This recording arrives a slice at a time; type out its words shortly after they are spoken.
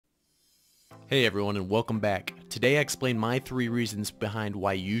Hey everyone, and welcome back. Today I explain my 3 reasons behind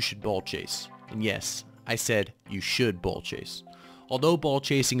why you should ball chase. And yes, I said you should ball chase. Although ball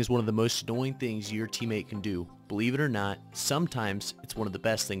chasing is one of the most annoying things your teammate can do, believe it or not, sometimes it's one of the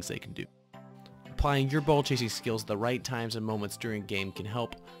best things they can do. Applying your ball chasing skills at the right times and moments during a game can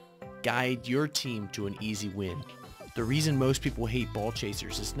help guide your team to an easy win. The reason most people hate ball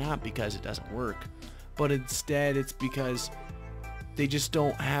chasers is not because it doesn't work, but instead it's because they just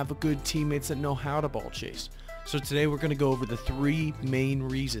don't have good teammates that know how to ball chase. So today we're going to go over the 3 main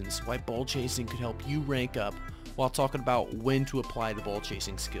reasons why ball chasing could help you rank up while talking about when to apply the ball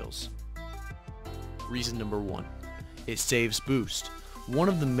chasing skills. Reason number 1, it saves boost. One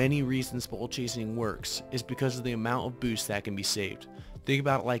of the many reasons ball chasing works is because of the amount of boost that can be saved. Think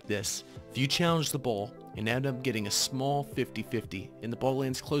about it like this: if you challenge the ball and end up getting a small 50-50 and the ball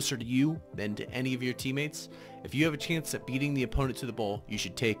lands closer to you than to any of your teammates, if you have a chance at beating the opponent to the ball, you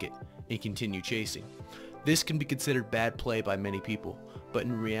should take it and continue chasing. This can be considered bad play by many people, but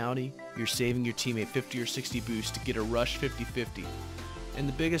in reality, you're saving your teammate 50 or 60 boost to get a rush 50-50. And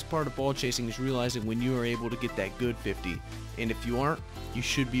the biggest part of ball chasing is realizing when you are able to get that good 50, and if you aren't, you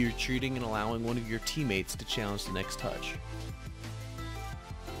should be retreating and allowing one of your teammates to challenge the next touch.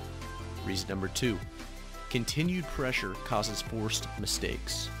 Reason number 2, continued pressure causes forced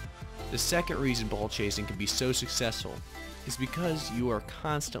mistakes. The second reason ball chasing can be so successful is because you are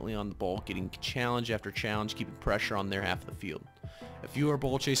constantly on the ball, getting challenge after challenge, keeping pressure on their half of the field. If you are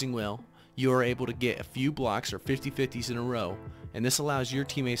ball chasing well, you are able to get a few blocks or 50-50s in a row, and this allows your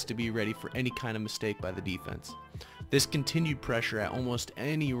teammates to be ready for any kind of mistake by the defense. This continued pressure at almost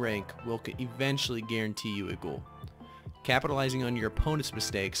any rank will eventually guarantee you a goal. Capitalizing on your opponent's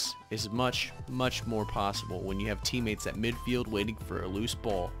mistakes is much more possible when you have teammates at midfield waiting for a loose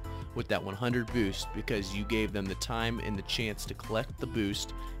ball with that 100 boost, because you gave them the time and the chance to collect the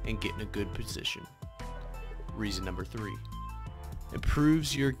boost and get in a good position. Reason number 3,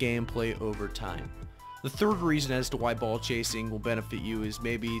 improves your gameplay over time. The third reason as to why ball chasing will benefit you is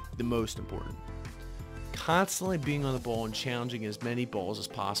maybe the most important. Constantly being on the ball and challenging as many balls as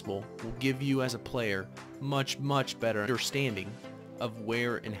possible will give you as a player much better understanding of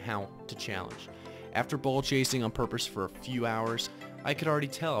where and how to challenge. After ball chasing on purpose for a few hours, I could already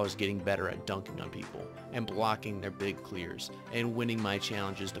tell I was getting better at dunking on people and blocking their big clears and winning my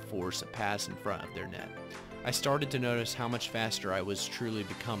challenges to force a pass in front of their net. I started to notice how much faster I was truly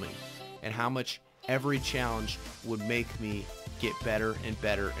becoming, and how much every challenge would make me get better and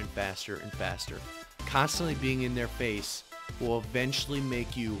faster. Constantly being in their face will eventually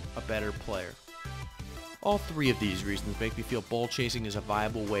make you a better player. All 3 of these reasons make me feel ball chasing is a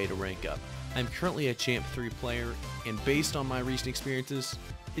viable way to rank up. I'm currently a Champ 3 player, and based on my recent experiences,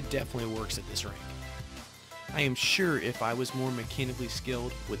 it definitely works at this rank. I am sure if I was more mechanically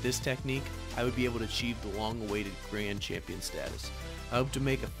skilled with this technique, I would be able to achieve the long-awaited Grand Champion status. I hope to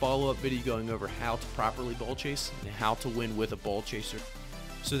make a follow-up video going over how to properly ball chase and how to win with a ball chaser,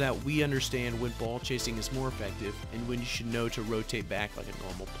 so that we understand when ball chasing is more effective and when you should know to rotate back like a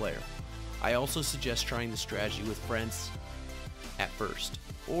normal player. I also suggest trying the strategy with friends at first,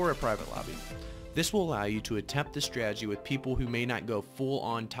 or a private lobby. This will allow you to attempt the strategy with people who may not go full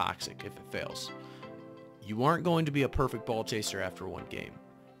on toxic if it fails. You aren't going to be a perfect ball chaser after one game,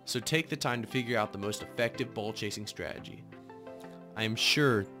 so take the time to figure out the most effective ball chasing strategy. I am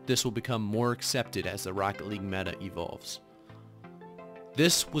sure this will become more accepted as the Rocket League meta evolves.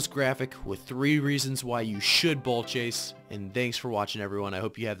 This was Graphic with 3 reasons why you should ball chase, and thanks for watching everyone. I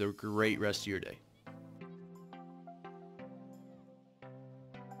hope you have a great rest of your day.